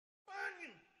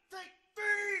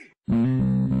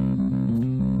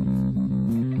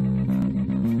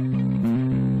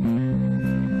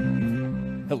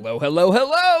hello,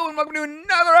 and welcome to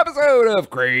another episode of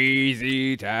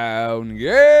Crazy Town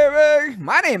Gaming.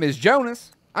 My name is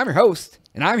Jonas. I'm your host,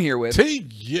 and I'm here with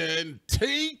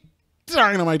TNT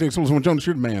Dinomight. Jonas,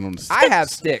 you're the man on the sticks. I have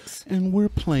sticks. And we're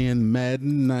playing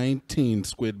Madden 19,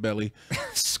 Squid Belly.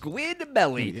 Squid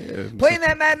Belly. Yeah. Playing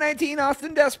that Madden 19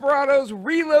 Austin Desperados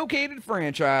Relocated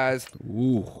franchise.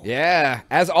 Ooh. Yeah,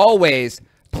 as always,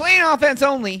 playing offense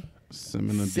only.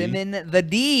 Simming the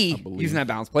D. Using that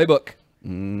balanced playbook.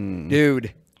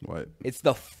 Dude. What? It's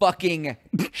the fucking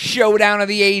showdown of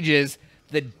the ages.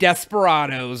 The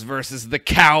Desperados versus the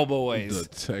Cowboys. The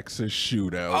Texas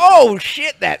shootout. Oh,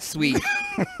 shit, that's sweet.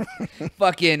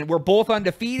 Fucking, we're both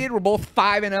undefeated. We're both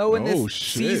 5-0 in this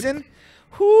season.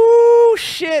 Whoo,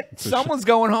 shit. Someone's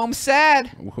going home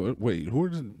sad. Wait,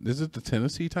 is it the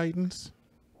Tennessee Titans?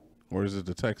 Or is it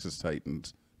the Texas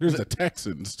Titans? There's the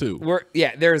Texans, too.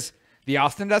 There's the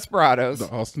Austin Desperados. The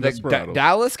Austin Desperados.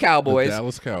 Dallas Cowboys. The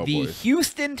Dallas Cowboys. The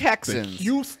Houston Texans. The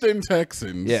Houston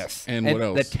Texans. Yes. And what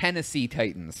else? The Tennessee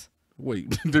Titans.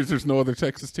 Wait, there's no other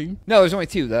Texas team? No, there's only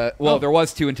two. There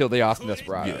was two until the Austin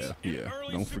Desperados. Yeah.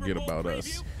 Don't forget about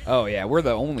us. Oh, yeah. We're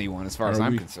the only one as far as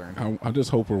I'm concerned. I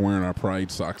just hope we're wearing our pride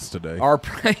socks today. Our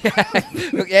pride.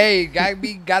 Hey,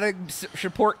 gotta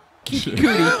support Kiki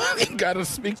Cootie. Gotta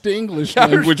speak the English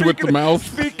language with the mouth.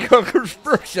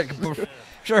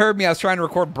 Should have heard me. I was trying to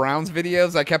record Browns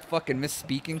videos. I kept fucking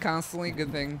misspeaking constantly.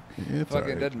 Good thing. Yeah,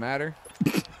 fucking doesn't matter.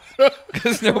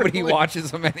 Because nobody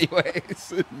watches them anyways. It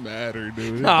doesn't matter,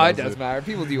 dude. No, it does matter.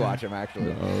 People do watch them,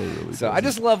 actually. No, it really so I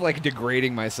just love, like,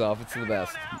 degrading myself. It's the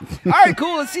best. All right,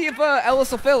 cool. Let's see if Ellis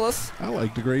will fill us. I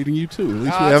like degrading you, too. At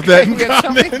least we have that in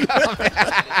common.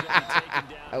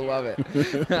 I love it.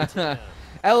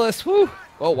 Ellis, whoo.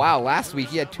 Oh, wow. Last week,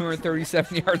 he had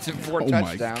 237 yards and 4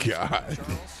 touchdowns. Oh, my God.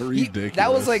 Ridiculous.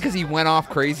 That was like because he went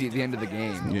off crazy at the end of the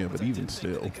game. Yeah, but even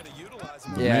still.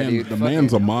 Dude. The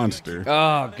man's a monster.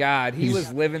 Oh, God. He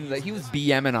was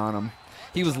BMing on him.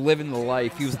 He was living the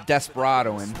life. He was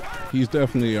desperadoing. He's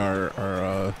definitely our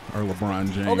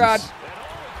LeBron James. Oh, God.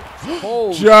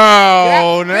 Oh,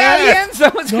 Jonas! Yeah, the end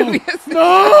zone's going to be his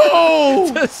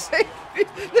No! to save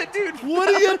the dude. What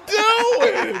are you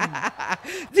doing?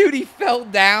 Dude, he fell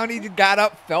down. He got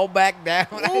up, fell back down.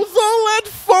 What was all that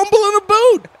fumbling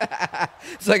about?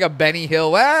 It's like a Benny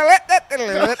Hill. Right.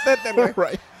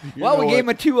 Well, we gave him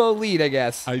a 2-0 lead, I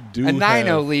guess. I do. A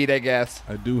 9-0 lead, I guess.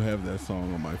 I do have that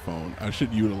song on my phone. I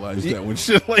should utilize that when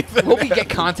shit like that. Hope we get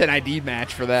content ID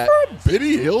match for that. For a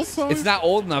Benny Hill song? It's not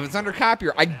old enough. It's under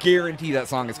copyright. I guarantee that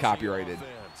song is copyrighted.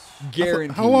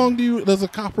 Guaranteed. How long does a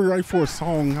copyright for a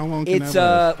song? How long? It's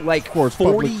like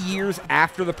 40 years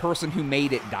after the person who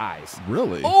made it dies.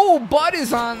 Really? Oh, Bud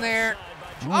is on there.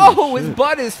 Oh, his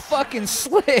butt is fucking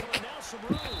slick.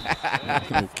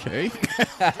 Okay.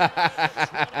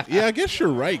 Yeah, I guess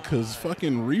you're right, because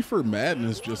fucking Reefer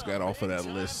Madness just got off of that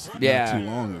list not too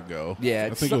long ago. Yeah.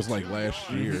 I think it was like last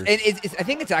year. And I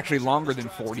think it's actually longer than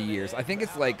 40 years. I think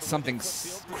it's like something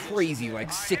crazy,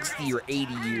 like 60 or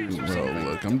 80 years or something.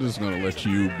 Look, I'm just going to let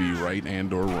you be right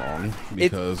and or wrong,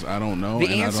 because I don't know.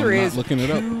 The answer is looking it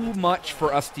up. Too much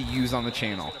for us to use on the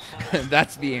channel.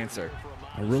 That's the answer.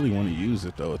 I really want to use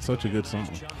it, though. It's such a good song.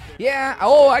 Yeah.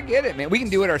 Oh, I get it, man. We can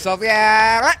do it ourselves.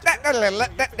 Yeah.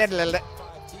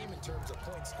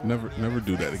 Never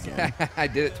do that again. I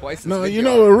did it twice. No, you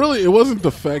know, it wasn't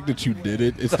the fact that you did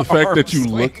it. It's the fact that you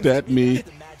looked at me,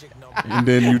 and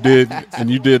then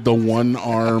you did the one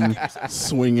arm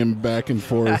swinging back and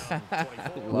forth.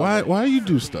 Why you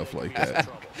do stuff like that?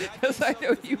 Because I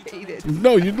know you hate it.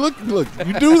 No, you look.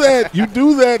 You do that. You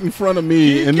do that in front of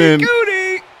me, and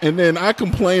then I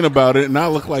complain about it, and I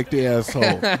look like the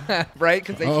asshole. Right?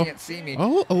 Because they can't see me.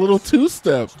 Oh, a little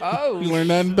two-step. Oh, you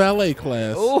learned that in ballet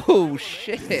class. Oh,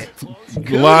 shit.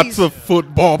 Lots of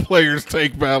football players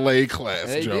take ballet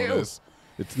class, Jonas.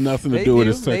 It's nothing to do with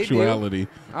his sexuality.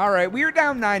 All right, we were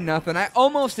down 9-0. I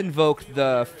almost invoked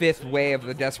the fifth way of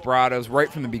the Desperados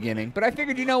right from the beginning, but I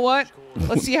figured, you know what?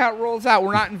 Let's see how it rolls out.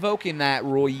 We're not invoking that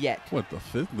rule yet. What, the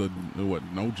fifth? What,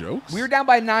 no jokes? We were down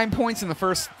by 9 points in the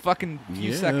first fucking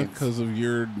few seconds. Because of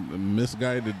your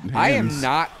misguided hands. I am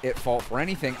not at fault for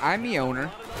anything. I'm the owner.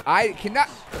 I cannot.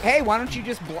 Hey, why don't you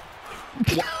just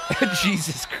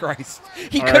Jesus Christ.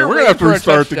 He could have we're going to have to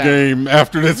restart the game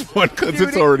after this one because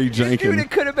it's already janking. Dude, it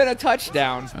could have been a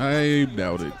touchdown. I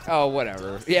doubt it. Oh,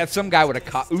 whatever. Yeah, some guy would have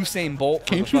caught Usain Bolt.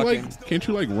 Can't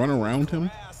you like run around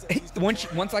him?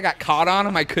 Once I got caught on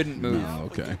him, I couldn't move. No,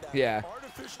 okay. Yeah.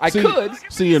 I could.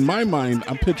 See, in my mind,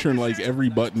 I'm picturing like every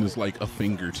button is like a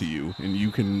finger to you, and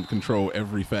you can control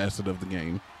every facet of the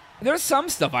game. There's some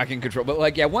stuff I can control, but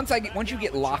like, yeah, once you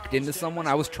get locked into someone,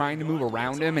 I was trying to move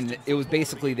around him, and it was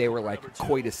basically they were like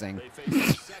coitusing,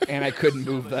 and I couldn't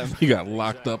move them. You got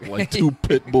locked up like 2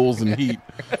 pit bulls in heat.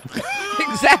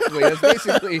 Exactly.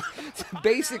 That's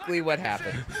basically what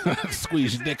happened.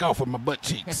 Squeeze your dick off with my butt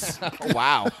cheeks.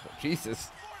 Wow. Jesus.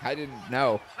 I didn't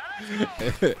know.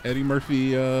 Eddie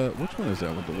Murphy, which one is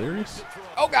that one? Delirious?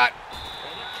 Oh, God.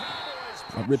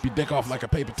 I'll rip your dick off like a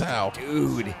paper towel.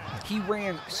 Dude, he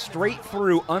ran straight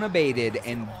through unabated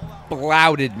and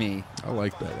blouted me. I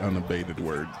like that unabated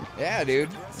word. Yeah, dude.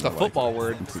 It's a football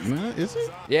word. Is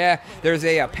it? Yeah. There's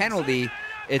a penalty.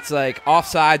 It's like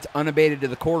offsides, unabated to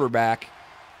the quarterback.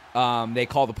 They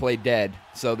call the play dead,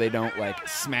 so they don't like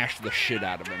smash the shit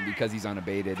out of him because he's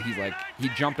unabated. He's like, he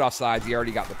jumped off sides. He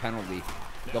already got the penalty.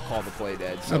 They'll call the play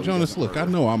dead. So now, Jonas, look, I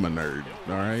know I'm a nerd,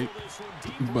 all right?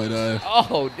 But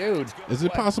oh, dude, is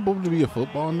it possible to be a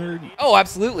football nerd? Oh,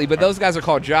 absolutely. But those guys are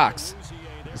called jocks.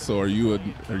 So are you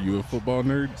a football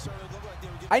nerd?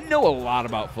 I know a lot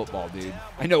about football, dude.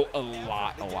 I know a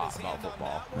lot about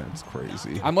football. That's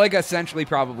crazy. I'm like essentially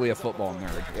probably a football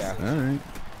nerd. Yeah. All right.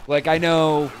 Like I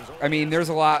know. I mean, there's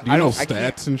a lot. Do you know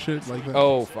stats and shit like that?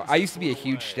 Oh, I used to be a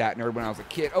huge stat nerd when I was a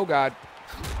kid. Oh God.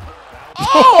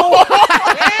 Oh!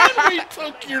 And we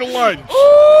took your lunch.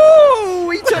 Ooh,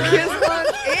 we took his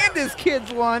lunch and his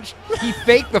kid's lunch. He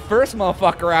faked the first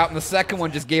motherfucker out, and the second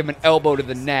one just gave him an elbow to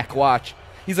the neck. Watch.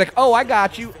 He's like, oh, I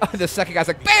got you. The second guy's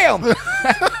like, bam!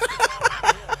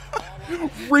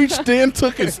 Reached in,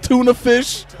 took his tuna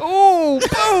fish. Ooh,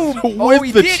 boom! With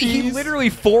he the did. cheese. He literally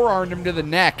forearmed him to the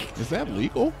neck. Is that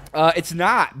legal? It's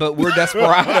not, but we're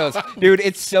Desperados. Dude,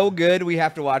 it's so good. We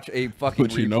have to watch a fucking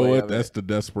But you know what? That's the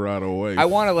Desperado way. I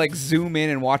want to, like, zoom in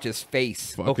and watch his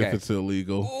face. Fuck if it's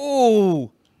illegal.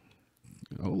 Ooh.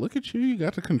 Oh, look at you. You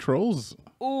got the controls.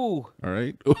 Ooh. All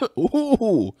right.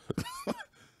 Ooh.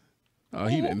 Oh,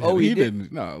 he didn't. Oh, he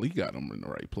didn't. No, he got him in the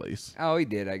right place. Oh, he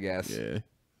did, I guess. Yeah.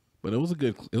 But it was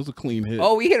a clean hit.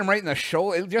 Oh, he hit him right in the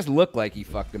shoulder. It just looked like he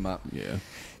fucked him up. Yeah.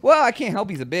 Well, I can't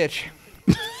help he's a bitch.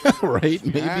 Right?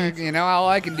 Maybe. You know, all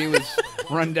I can do is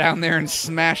run down there and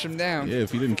smash him down. Yeah,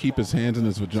 if he didn't keep his hands in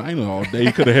his vagina all day,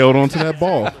 he could have held onto that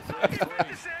ball.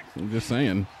 I'm just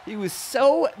saying. He was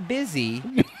so busy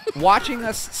watching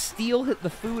us steal the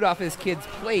food off his kid's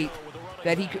plate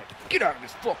that he could get out of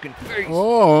his fucking face.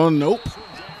 Oh, nope.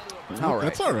 All right.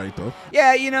 That's all right, though.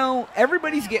 Yeah, you know,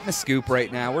 everybody's getting a scoop right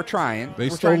now. We're trying. We're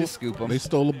trying to scoop them. They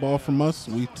stole the ball from us.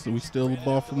 We steal the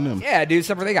ball from them. Yeah, dude,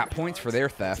 except for they got points for their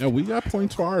theft. Yeah, we got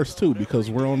points for ours, too, because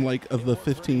we're on, like, the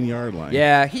 15-yard line.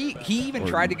 Yeah, he even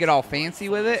tried to get all fancy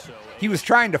with it. He was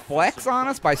trying to flex on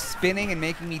us by spinning and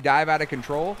making me dive out of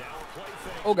control.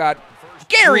 Oh, God.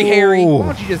 Gary Harry, why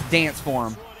don't you just dance for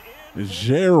him?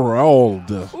 Gerald.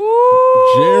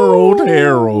 Ooh. Gerald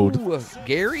Harold.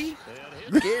 Gary?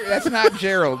 That's not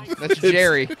Gerald. That's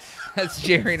Jerry. That's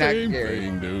Jerry, not Same Gary.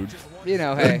 thing, dude. You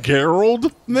know, hey.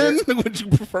 Gerald, then? Would you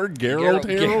prefer Gerald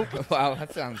Harold? Wow,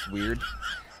 that sounds weird.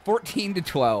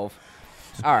 14-12. All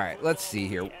right, let's see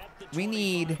here. We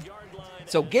need...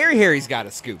 So Gary Harry's got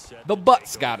a scoop. The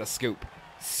Butt's got a scoop.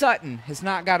 Sutton has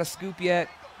not got a scoop yet.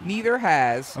 Neither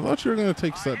has... I thought you were going to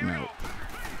take Sutton out.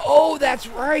 Oh, that's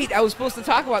right. I was supposed to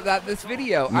talk about that this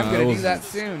video. No, I'm going to do that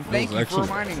soon. Thank you for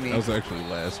reminding me. That was actually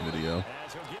last video.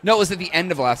 No, it was at the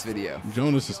end of last video.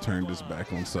 Jonas has turned his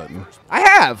back on Sutton. I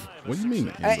have. What do you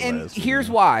mean? And here's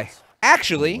why.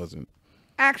 Actually.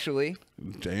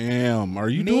 Damn. Are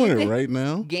you doing it right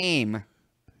now? Game.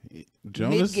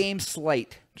 Jonas? Mid-game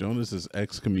slate. Jonas is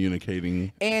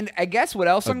excommunicating. And I guess what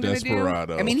else I'm going to do?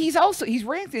 Desperado. I mean, he's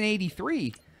ranked in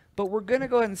 83. But we're going to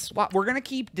go ahead and swap. We're going to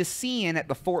keep DeCian at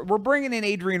the 4. We're bringing in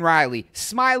Adrian Riley.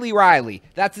 Smiley Riley.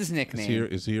 That's his nickname.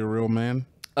 Is he a real man?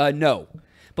 No.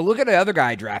 But look at the other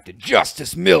guy I drafted.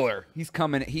 Justice Miller. He's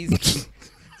coming. He's...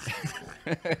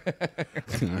 All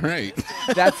right.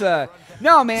 That's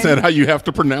no, man. Is that how you have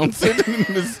to pronounce it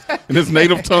in his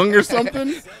native tongue or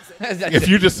something? If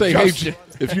you just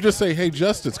say, hey,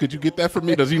 Justice, could you get that for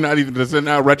me? Does it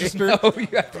not register? No, you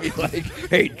have to be like,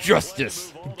 hey,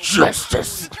 Justice.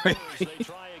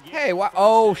 Hey, what?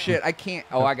 Oh shit, I can't.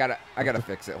 Oh, I gotta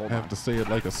fix it. Hold on. I have to say it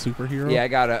like a superhero? Yeah, I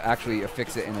gotta actually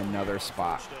fix it in another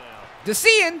spot.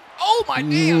 DeCian. Oh my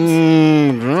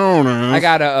damn. I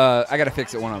gotta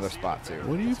fix it one other spot too.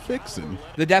 What are you fixing?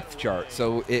 The depth chart.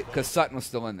 So because Sutton was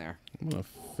still in there. I'm gonna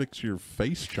fix your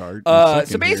face chart.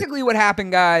 So basically, what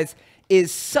happened, guys,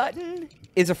 is Sutton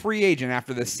is a free agent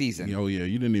after this season. Oh yeah,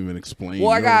 you didn't even explain.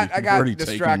 Well, I got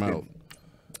distracted.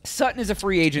 Sutton is a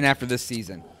free agent after this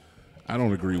season. I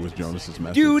don't agree with Jonas's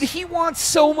methods. Dude, he wants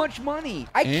so much money.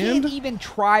 I can't even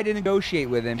try to negotiate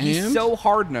with him. He's so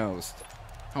hard-nosed.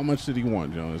 How much did he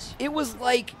want, Jonas? It was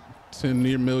like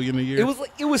 $10 million a year.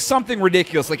 it was something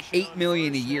ridiculous, like $8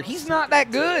 million a year. He's not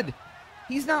that good.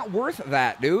 He's not worth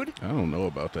that, dude. I don't know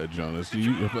about that, Jonas.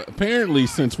 Apparently,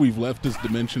 since we've left this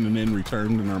dimension and then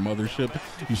returned in our mothership,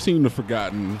 you seem to have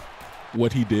forgotten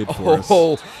what he did for us.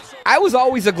 Oh, I was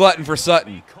always a glutton for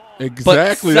Sutton.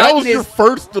 Exactly. That was your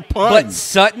first pun. But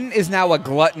Sutton is now a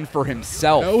glutton for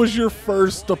himself. That was your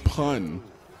first pun.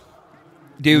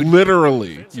 Dude.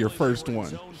 Literally your first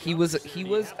one. He was a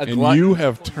glutton. And you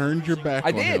have turned your back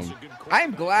on him. I did. I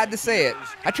am glad to say it.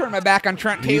 I turned my back on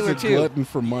Trent Taylor, too. He's a glutton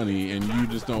for money, and you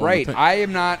just don't Right. want to I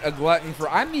am not a glutton for...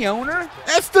 I'm the owner.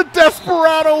 That's the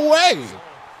Desperado way.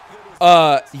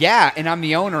 Yeah, and I'm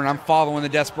the owner, and I'm following the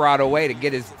Desperado way to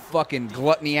get his fucking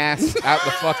gluttony ass out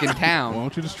the fucking town. Why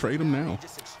don't you just trade him now?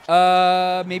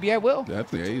 Maybe I will.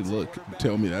 Hey, look,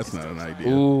 tell me that's not an idea.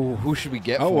 Ooh, who should we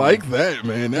get? I like that,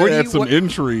 man. That adds some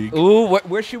intrigue. Ooh,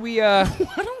 where should we? I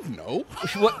don't know.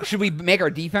 Should we make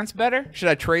our defense better? Should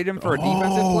I trade him for a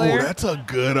defensive player? Oh, that's a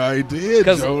good idea,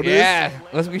 Jonas. Yeah,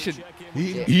 we should.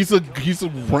 He's a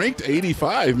ranked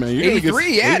 85, man. You're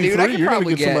 83, yeah, 83, dude. I could you're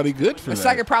probably get somebody good for that.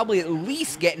 I could probably at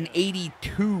least get an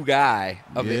 82 guy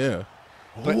of it. Yeah.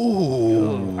 But,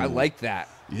 I like that.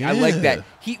 Yeah. I like that.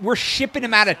 We're shipping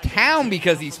him out of town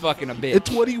because he's fucking a bitch. It's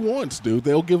what he wants, dude.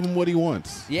 They'll give him what he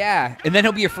wants. Yeah, and then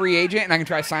he'll be a free agent, and I can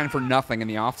try signing for nothing in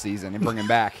the offseason and bring him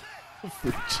back.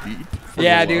 For cheap.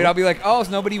 Yeah, dude. I'll be like, oh,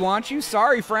 so nobody wants you?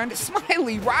 Sorry, friend.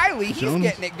 Smiley Riley, he's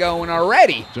getting it going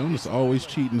already. Jonas always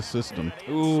cheating the system.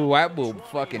 Ooh, I will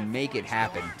fucking make it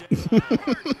happen.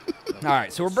 All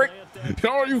right, so where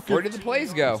did the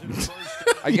plays go?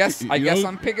 I guess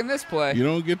I'm picking this play. You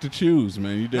don't get to choose,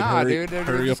 man. You did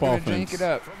hurry up offense. Jank it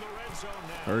up.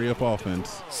 Hurry up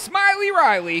offense. Smiley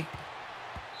Riley.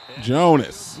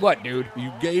 Jonas. What, dude?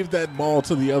 You gave that ball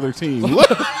to the other team.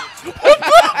 Look.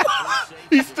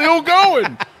 He's still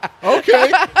going.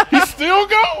 Okay. He's still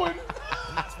going.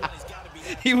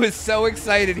 He was so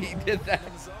excited he did that.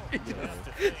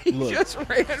 He just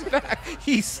ran back.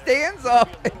 He stands up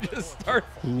and just starts.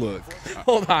 Look.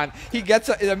 Hold on. He gets.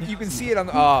 You can see it on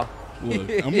the. Oh.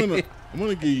 Look. I'm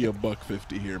gonna give you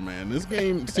 $1.50 here, man. This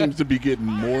game seems to be getting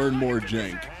more and more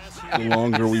jank the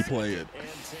longer we play it.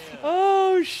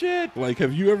 Oh shit! Like,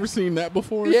 have you ever seen that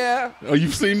before? Yeah. Oh,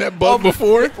 you've seen that bug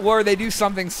before? Where they do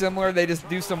something similar. They just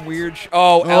do some weird.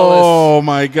 Ellis. Oh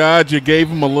my God! You gave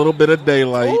him a little bit of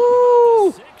daylight.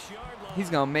 Ooh. He's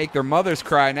gonna make their mothers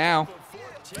cry now.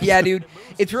 Yeah, dude.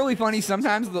 It's really funny.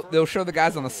 Sometimes they'll show the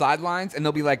guys on the sidelines, and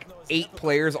there'll be like 8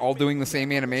 players all doing the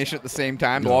same animation at the same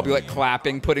time. They'll all be like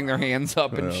clapping, putting their hands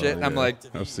up and shit. And I'm like,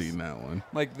 I've seen that one.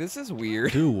 Like, this is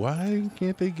weird. Dude, why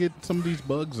can't they get some of these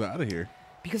bugs out of here?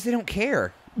 Because they don't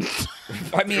care.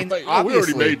 I mean, like, we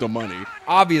already made the money.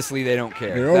 Obviously, they don't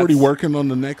care. They're already working on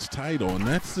the next title, and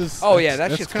that's just. Oh yeah,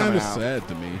 that's kind of sad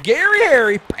to me. Gary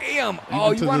Harry, bam!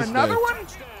 Oh, you want another one?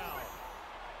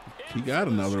 He got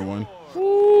another one.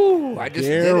 Ooh, I just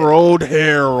Harold.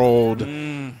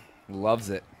 Loves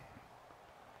it.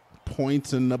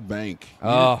 Points in the bank.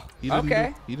 Oh,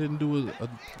 okay. He didn't do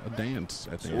a dance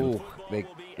at the end. Ooh, they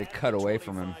cut away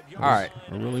from him. All right,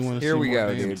 I really want to. Here we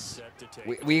go, dance.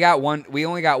 dude. We got one. We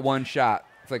only got one shot.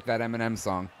 It's like that Eminem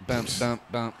song. Bump, bump,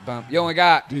 bump, bump. You only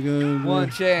got one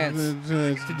chance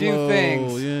to do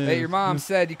things that your mom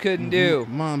said you couldn't do.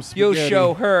 Mom spaghetti. You'll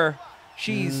show her.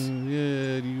 She's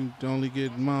you only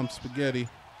get mom spaghetti.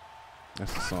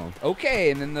 That's the song.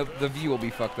 Okay, and then the view will be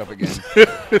fucked up again.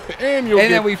 and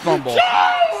then we fumble.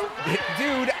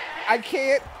 Dude, I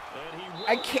can't.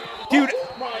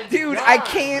 Dude, I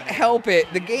can't help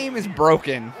it. The game is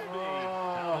broken.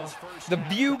 The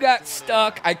view got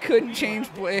stuck. I couldn't change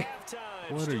play.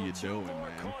 What are you doing,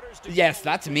 man? Yes,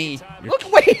 that's me.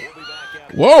 Look, wait.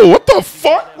 Whoa, what the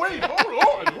fuck? Wait,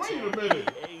 hold on. Wait a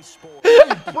minute.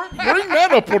 Bring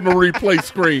that up on the replay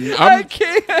screen. I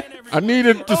can't. I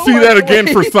needed to see that again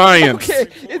for science.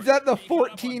 Okay, is that the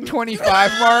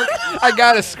 14:25 mark? I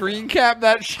got to screen cap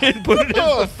that shit and put it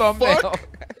as the thumbnail.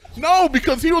 No,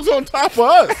 because he was on top of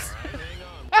us.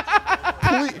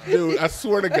 Please, dude, I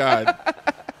swear to God,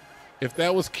 if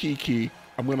that was Kiki,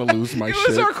 I'm going to lose my shit. It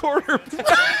was our quarterback.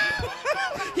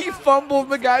 He fumbled.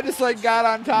 The guy just like got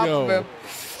on top of him.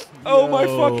 Oh my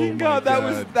fucking God!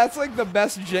 That's like the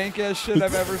best jank ass shit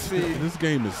I've ever seen. This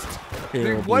game is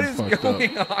terribly Dude, what is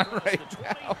going up. on right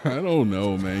now? I don't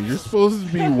know, man. You're supposed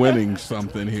to be winning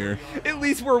something here. At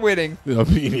least we're winning. I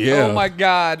mean, yeah. Oh my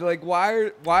God! Like why?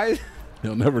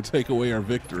 They'll never take away our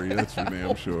victory. That's for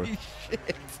damn sure.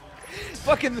 Shit.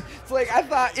 Fucking, it's like I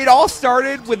thought it all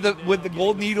started with the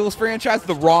Golden Eagles franchise,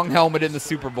 the wrong helmet in the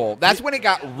Super Bowl. That's when it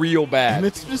got real bad. And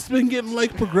it's just been getting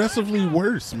like progressively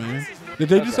worse, man. Did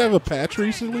they just have a patch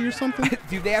recently or something?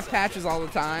 Dude, they have patches all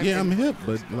the time. Yeah, I'm hip,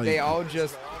 but like They all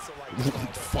just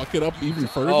fuck it up even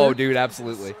further. Oh, dude,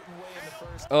 absolutely.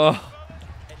 Oh,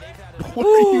 What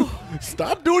are you?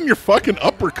 Stop doing your fucking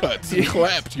uppercuts and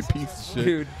claps, you piece of shit.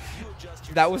 dude,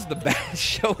 that was the best.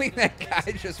 Showing that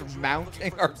guy just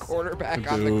mounting our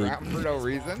quarterback on the ground for no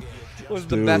reason was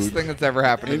the best thing that's ever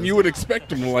happened. And you would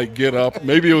expect him to like get up.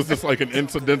 Maybe it was just like an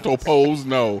incidental pose.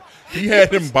 No, he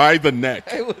had him by the neck.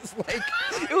 It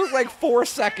was like 4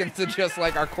 seconds to just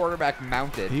like our quarterback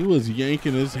mounted. He was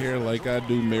yanking his hair like I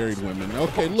do married women.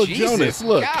 Okay, look, Jesus, Jonas,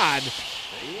 look. God,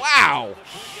 wow.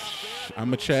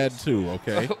 I'm a Chad too,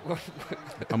 okay?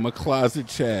 I'm a closet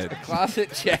Chad.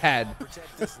 Closet Chad.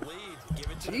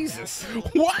 Jesus.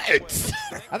 What?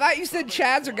 I thought you said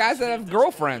Chads are guys that have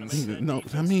girlfriends. No,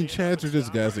 I mean Chads are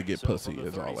just guys that get pussy.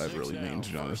 Is all that really means,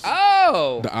 Jonas.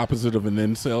 Oh. The opposite of an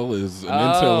incel is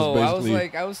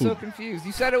basically. I was so confused.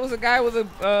 You said it was a guy with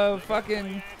a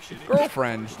fucking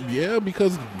girlfriend. Yeah,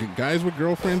 because guys with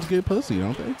girlfriends get pussy,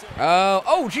 don't they?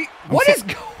 Oh, gee, what is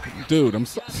going? Dude, I'm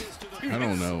sorry. I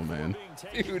don't know, man.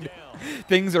 Dude,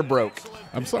 things are broke.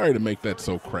 I'm sorry to make that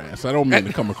so crass. I don't mean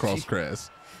to come across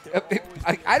crass.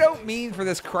 I don't mean for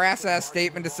this crass ass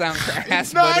statement to sound crass.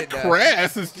 It's not but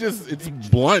crass. It's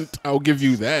blunt. I'll give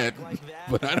you that.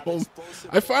 But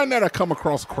I find that I come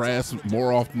across crass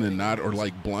more often than not, or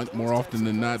like blunt more often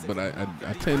than not. But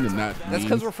I tend to not. That's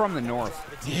because we're from the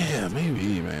north. Yeah,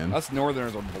 maybe, man. Us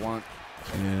northerners are blunt.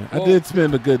 Yeah, I did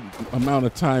spend a good amount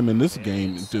of time in this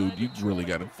game, dude. You really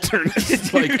got to turn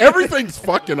this. Like, everything's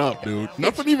fucking up, dude.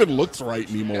 Nothing even looks right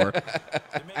anymore.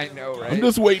 I know, right? I'm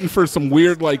just waiting for some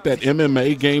weird, like, that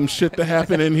MMA game shit to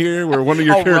happen in here where one of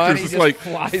your characters just like,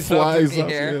 flies up.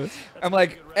 Yeah. I'm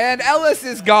like, and Ellis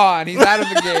is gone. He's out of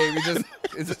the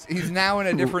game. He's now in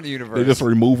a different universe. They just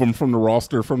remove him from the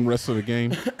roster from the rest of the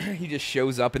game. He just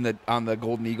shows up on the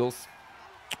Golden Eagles.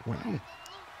 Wow.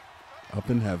 Up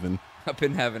in heaven. Up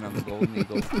in heaven on the Golden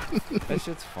Eagles. That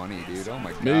shit's funny, dude. Oh,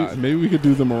 my God. Maybe we could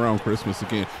do them around Christmas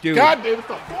again. Dude. God damn, it's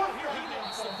the fourth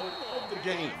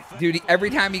game. Dude, every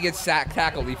time he gets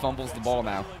tackled, he fumbles the ball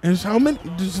now. And how many?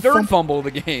 Third fumble of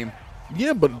the game.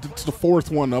 Yeah, but it's the fourth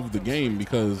one of the game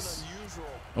because...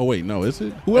 Oh, wait, no, is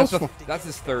it? Who else? That's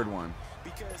his third one.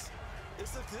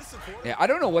 Yeah, I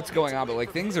don't know what's going on, but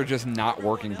like things are just not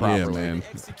working properly. Yeah, man.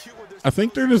 I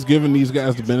think they're just giving these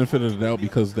guys the benefit of the doubt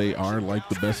because they are like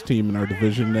the best team in our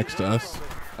division next to us.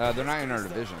 They're not in our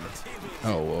division.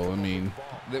 Oh well, I mean,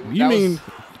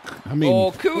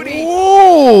 Oh, Cootie!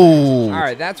 Ooh! All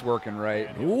right, that's working right.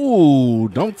 Ooh!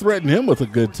 Don't threaten him with a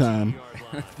good time.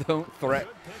 Don't threaten.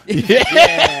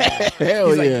 Yeah!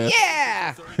 Hell yeah! Like,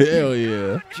 yeah! Hell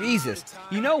yeah! Jesus.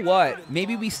 You know what?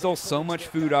 Maybe we stole so much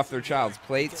food off their child's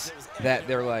plates that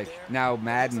they're like, now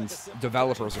Madden's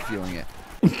developers are feeling it.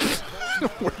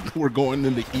 We're going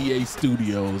into EA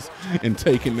Studios and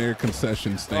taking their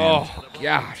concession stand. Oh,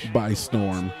 gosh. By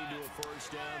storm.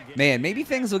 Man, maybe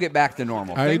things will get back to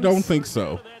normal. I don't think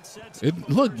so.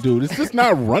 Look, dude, it's just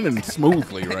not running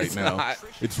smoothly right now. Not.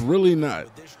 It's really not.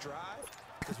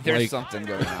 There's something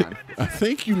going on. I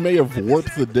think you may have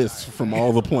warped the disc from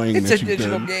all the playing that you've done. It's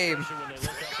a digital game.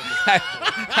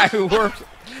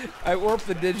 I warped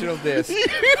the digital disc. You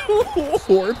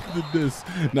warped the disc.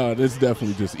 No, it's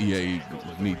definitely just EA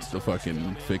needs to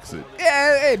fucking fix it.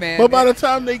 Yeah, hey, man. But by the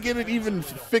time they get it even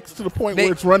fixed to the point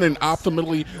where it's running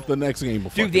optimally, the next game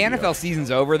will Dude, the NFL season's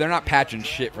over. They're not patching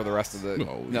shit for the rest of the...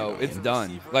 No, it's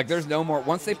done. Like, there's no more...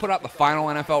 Once they put out the final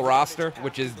NFL roster,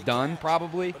 which is done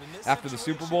probably after the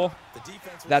Super Bowl,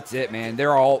 that's it, man.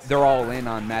 They're all in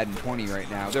on Madden 20 right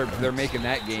now. They're making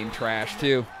that game trash,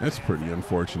 too. That's pretty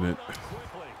unfortunate.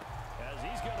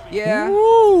 Yeah.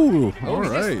 Ooh, all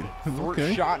right.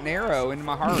 Okay. Shot an arrow into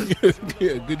my heart.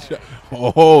 Yeah, good shot.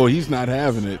 Oh, he's not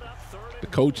having it. The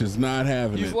coach is not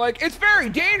having it. He's like, it's very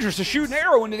dangerous to shoot an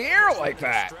arrow into the air like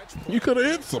that. You could have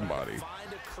hit somebody.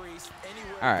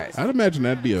 All right. I'd imagine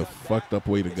that'd be a fucked up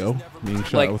way to go. Being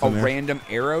shot like with a an arrow. random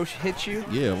arrow hits you?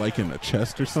 Yeah, like in the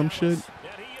chest or some shit.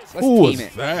 Let's team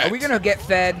it. That? Are we going to get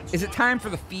fed? Is it time for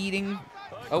the feeding?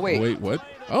 Oh, wait. Wait, what?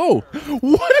 Oh,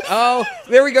 what? Oh,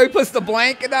 there we go. He puts the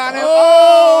blanket on him.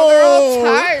 Oh, they're all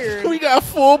tired. We got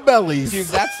full bellies. Dude,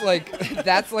 that's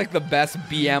like the best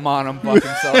BM on them fucking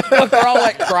self. Look, they're all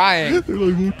like crying. They're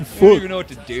like, what the fuck? They don't even know what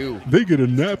to do. They get a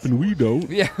nap and we don't.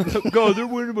 Yeah. God, they're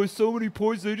winning by so many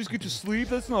points. They just get to sleep.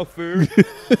 That's not fair.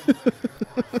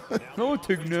 I want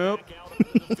to take a nap.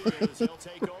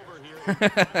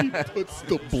 He puts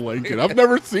the blanket. I've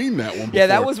never seen that one before. Yeah,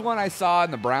 that was one I saw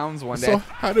in the Browns one day. So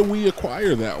how did we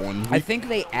acquire that one? I think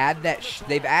they add that.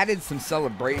 They've added some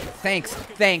celebration. Thanks.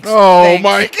 Oh, thanks,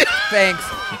 Mike. Thanks.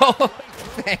 Oh,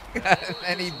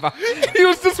 and he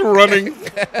was just running.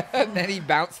 And then he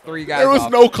bounced 3 guys. There was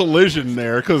off. no collision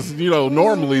there because,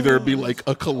 normally there'd be like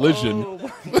a collision.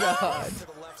 Oh, my God.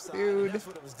 Dude,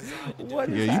 what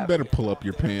is you better pull up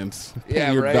your pants.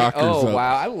 Pull your right. Dockers Oh up.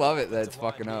 wow, I love it that it's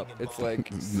fucking up. It's like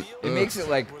it makes it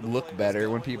like look better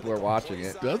when people are watching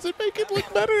it. Does it make it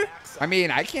look better? I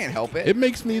mean, I can't help it. It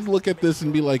makes me look at this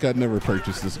and be like, I'd never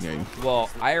purchased this game. Well,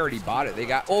 I already bought it. They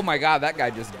got. Oh my God, that guy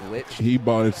just glitched. He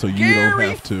bought it so you Gary don't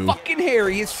have to. Fucking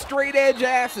Harry, his straight edge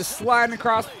ass is sliding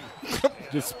across.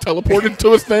 Just teleported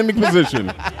to a standing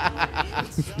position.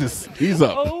 He's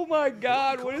up. Oh my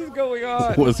God, what is going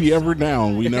on? Was he ever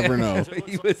down? We never know.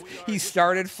 He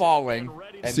started falling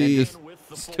and then just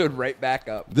stood right back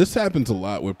up. This happens a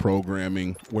lot with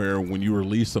programming, where when you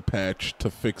release a patch to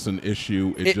fix an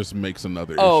issue, it just makes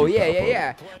another issue. Oh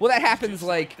yeah. Well, that happens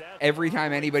like every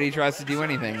time anybody tries to do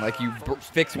anything. Like you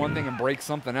fix one thing and break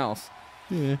something else.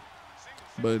 Yeah.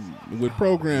 But with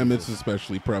program, it's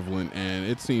especially prevalent, and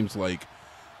it seems like,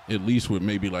 at least with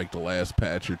maybe like the last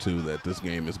patch or two, that this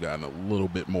game has gotten a little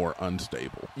bit more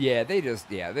unstable. Yeah,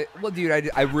 well, dude,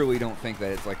 I really don't think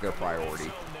that it's like their priority.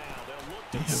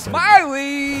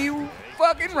 Smiley,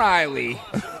 fucking Riley.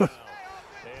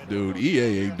 Dude,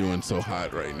 EA ain't doing so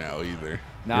hot right now either.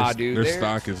 Nah, dude, their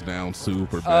stock is down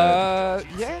super bad.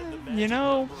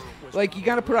 Yeah, like, you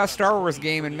got to put out a Star Wars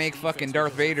game and make fucking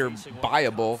Darth Vader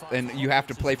buyable, and you have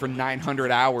to play for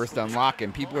 900 hours to unlock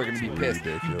him. People are going to be pissed.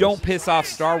 Ridiculous. You don't piss off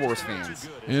Star Wars fans.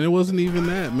 And it wasn't even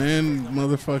that, man.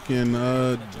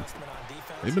 Motherfucking,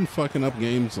 they've been fucking up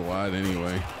games a lot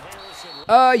anyway.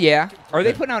 Yeah. Are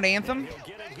they putting out Anthem?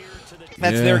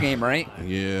 That's their game, right?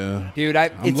 Yeah. Dude,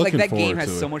 it's like that game has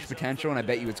to so it. much potential, and I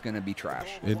bet you it's going to be trash.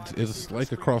 It's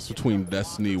like a cross between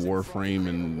Destiny, Warframe,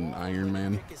 and Iron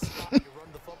Man.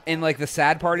 And like the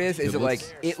sad part is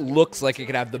it looks like it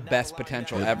could have the best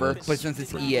potential ever, but since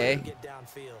it's EA,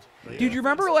 dude, you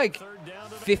remember like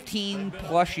 15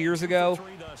 plus years ago,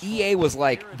 EA was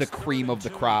like the cream of the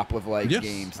crop of like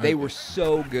games. They were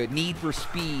so good. Need for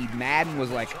Speed, Madden was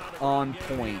like on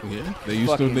point. Yeah, they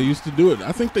used to do it.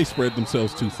 I think they spread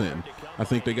themselves too thin. I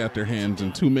think they got their hands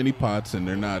in too many pots, and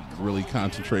they're not really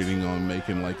concentrating on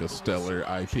making like a stellar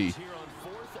IP. Is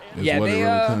what it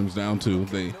really comes down to.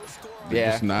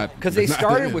 Because they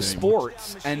started with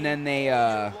sports, and then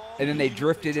they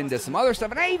drifted into some other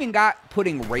stuff. And I even got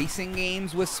putting racing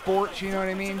games with sports. You know what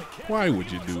I mean? Why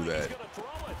would you do that?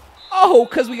 Oh,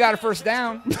 because we got a first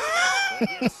down.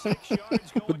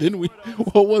 But didn't we?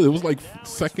 What was it? It was like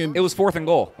second. It was 4th and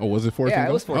goal. Oh, was it 4th and goal? Yeah,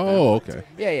 it was 4th. Oh, okay.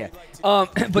 Yeah.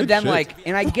 But then shit.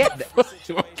 And I get that.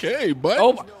 Okay, but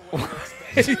oh,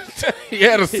 he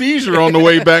had a seizure on the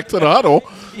way back to the huddle.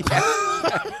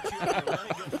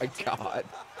 Oh my God.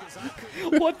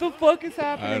 What the fuck is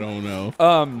happening? I don't know.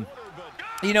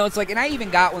 It's like, and I even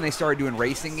got when they started doing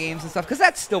racing games and stuff, because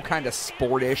that's still kind of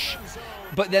sportish.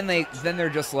 But then they're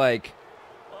just like,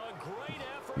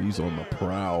 he's on the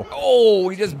prowl. Oh,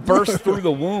 he just burst through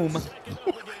the womb.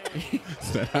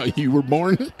 Is that how you were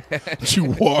born? Did you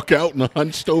walk out in a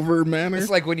hunched over manner? It's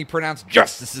like when you pronounce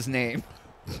Justice's name.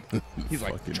 He's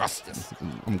like, Justice.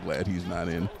 I'm glad he's not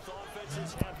in.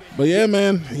 But yeah,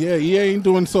 man. Yeah, EA ain't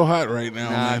doing so hot right now,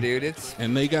 Nah, man. dude,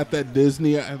 and they got that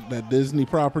Disney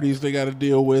properties they got to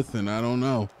deal with, and I don't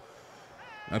know.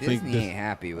 I think Disney ain't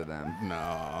happy with them.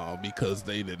 No, because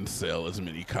they didn't sell as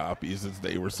many copies as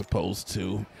they were supposed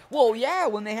to. Well, yeah,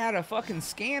 when they had a fucking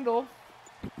scandal.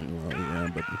 Well, yeah,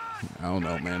 but I don't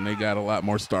know, man. They got a lot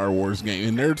more Star Wars games,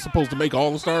 and they're supposed to make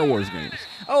all the Star Wars games.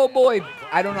 Oh boy,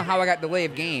 I don't know how I got delay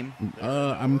of game.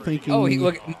 I'm thinking. Oh,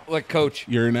 look, coach.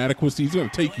 Your inadequacy is going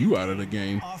to take you out of the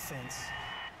game.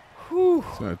 Whew.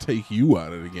 It's going to take you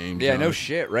out of the game. Yeah, John. no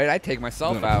shit, right? I take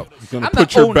myself out. I'm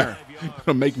put your owner.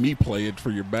 Gonna make me play it for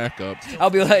your backup.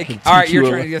 I'll be like, all right, your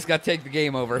turn. You just got to take the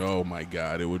game over. Oh my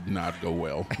God, it would not go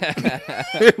well.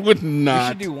 It would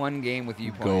not. We should do one game with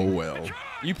you playing. Go well.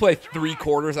 You play 3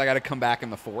 quarters. I got to come back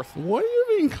in the 4th. What do you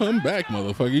mean come back,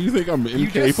 motherfucker? You think I'm incapable?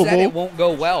 You just said it won't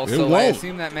go well, so won't. I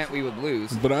assume that meant we would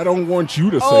lose. But I don't want you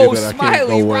to say that I can't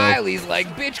go well. Riley's like,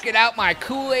 bitch, get out my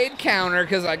Kool-Aid counter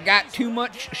because I got too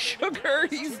much sugar.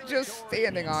 He's just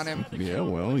standing on him. Yeah,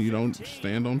 well, you don't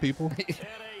stand on people.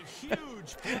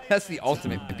 That's the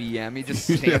ultimate BM. He just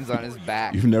stands on his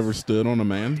back. You've never stood on a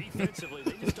man?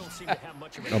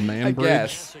 A man I bridge?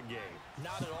 guess.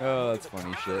 Oh, that's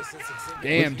funny shit.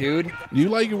 Damn, dude. You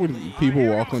like it when people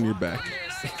walk on your back?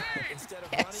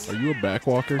 Yes. Yes. Are you a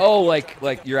backwalker? Oh, like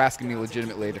you're asking me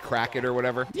legitimately to crack it or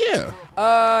whatever? Yeah.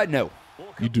 No.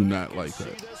 You do not like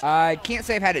that. I can't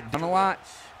say I've had it done a lot,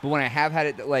 but when I have had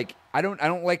it, like I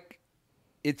don't like.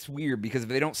 It's weird because if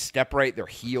they don't step right, their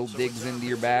heel digs into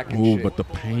your back. And shit. But the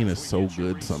pain is so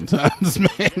good sometimes,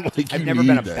 man. Like, I've never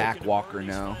been a back walker,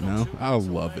 no. No, I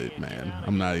love it, man.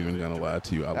 I'm not even gonna lie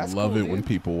to you. I love it when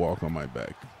people walk on my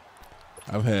back.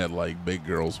 I've had like big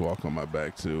girls walk on my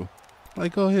back too.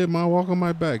 Like, go ahead, ma, walk on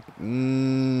my back.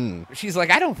 She's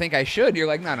like, I don't think I should. You're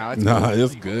like, no, it's cool.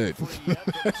 It's good.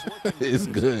 It's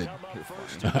good.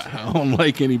 I don't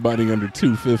like anybody under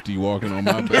 250 walking on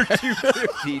my back. Under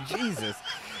 250, Jesus.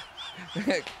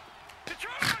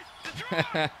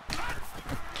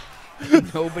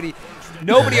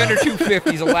 Nobody under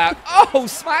 250 is allowed. Oh,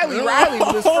 Smiley Riley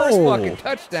with his first fucking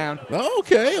touchdown.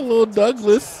 Okay, a little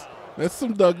Douglas. That's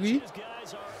some Dougie.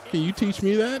 Can you teach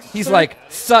me that? He's like,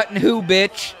 Sutton who,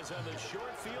 bitch?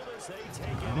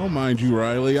 I don't mind you,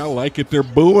 Riley. I like it. They're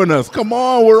booing us. Come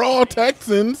on, we're all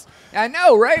Texans. I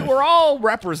know, right? We're all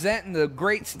representing the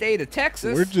great state of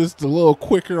Texas. We're just a little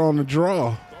quicker on the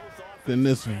draw than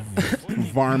this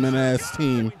varmint-ass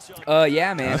team.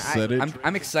 Yeah, man. I said it.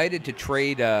 I'm excited to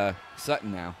trade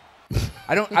Sutton now.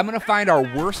 I'm going to find our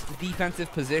worst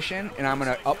defensive position, and I'm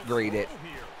going to upgrade it.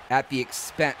 At the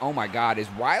expense, oh my God, is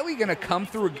Riley gonna come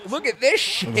through? Look at this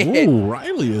shit. Ooh,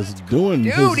 Riley is doing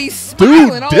Dude, he's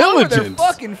smiling all over their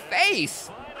fucking face.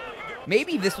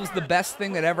 Maybe this was the best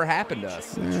thing that ever happened to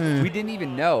us. We didn't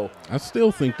even know. I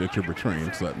still think that you're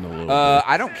betraying Sutton a little bit.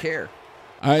 I don't care.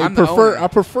 I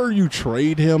prefer you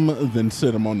trade him than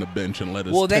sit him on the bench and let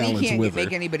his talents wither. Well, then he can't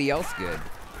make anybody else good.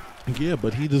 Yeah,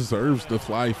 but he deserves to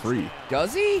fly free.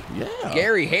 Does he? Yeah.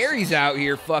 Gary Harry's out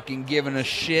here fucking giving us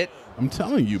shit. I'm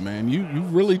telling you, man,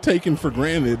 you've really taken for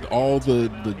granted all the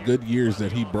good years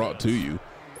that he brought to you.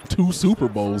 2 Super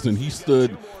Bowls, and he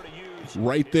stood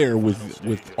right there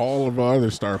with all of our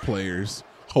other star players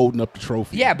holding up the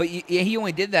trophy. Yeah, but he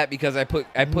only did that because I put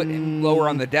him lower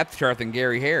on the depth chart than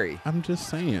Gary Harry. I'm just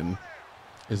saying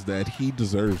is that he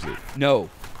deserves it. No.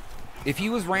 If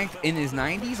he was ranked in his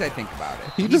 90s, I'd think about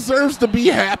it. He deserves to be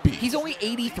happy. He's only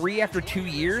 83 after 2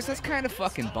 years. That's kind of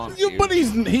fucking bump, yeah, dude. But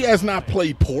he has not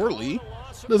played poorly.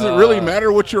 Does it really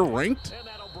matter what you're ranked?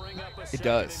 It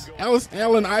does.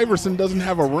 Allen Iverson doesn't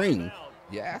have a ring.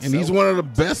 Yeah. And he's one of the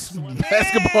best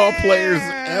basketball players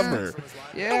ever.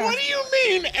 Yeah. What do you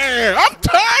mean, I'm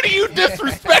tired of you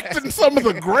disrespecting some of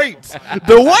the greats.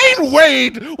 Dwayne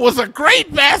Wade was a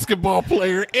great basketball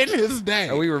player in his day.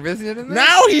 Are we revisiting that?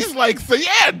 Now he's like,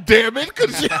 yeah, damn it,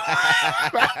 because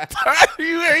I'm tired of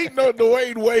you ain't no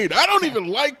Dwayne Wade. I don't even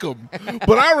like him,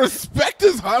 but I respect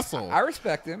his hustle. I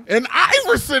respect him. And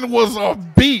Iverson was a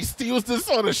beast. He was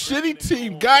just on a shitty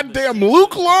team. Goddamn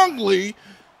Luke Longley.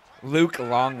 Luke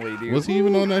Longley, dude. Was he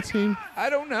even on that team? I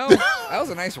don't know. That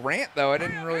was a nice rant, though. I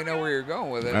didn't really know where you were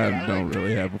going with it. I don't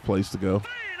really have a place to go.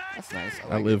 That's nice.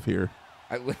 I live here.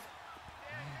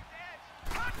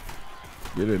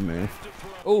 Get in there.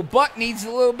 Oh, Buck needs a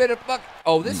little bit of fuck.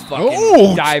 Oh, this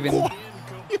fucking diving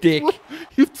dick.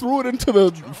 You threw it into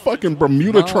the fucking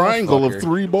Bermuda Triangle of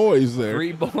 3 boys there.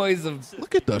 3 boys of...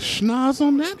 Look at the schnoz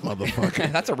on that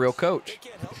motherfucker. That's a real coach.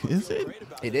 Is it?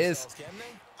 It is.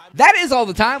 That is all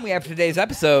the time we have for today's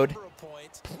episode.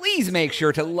 Please make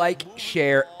sure to like,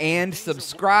 share, and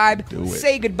subscribe.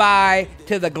 Say goodbye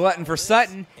to the glutton for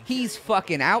Sutton. He's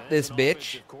fucking out this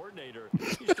bitch.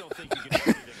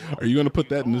 Are you going to put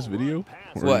that in this video?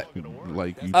 Or what?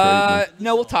 Like you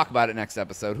no, we'll talk about it next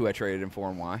episode, who I traded him for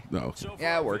and why. No.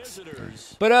 Yeah, it works.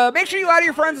 But make sure you lie to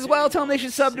your friends as well. Tell them they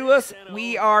should sub to us.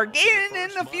 We are gaining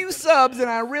in a few subs, and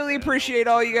I really appreciate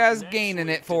all you guys gaining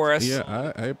it for us.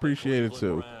 Yeah, I appreciate it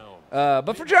too.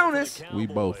 But for Jonas, we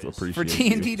both appreciate for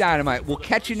TNT Dinomight, we'll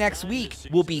catch you next week.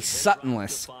 We'll be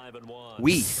Suttonless.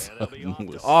 We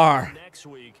are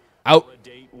out.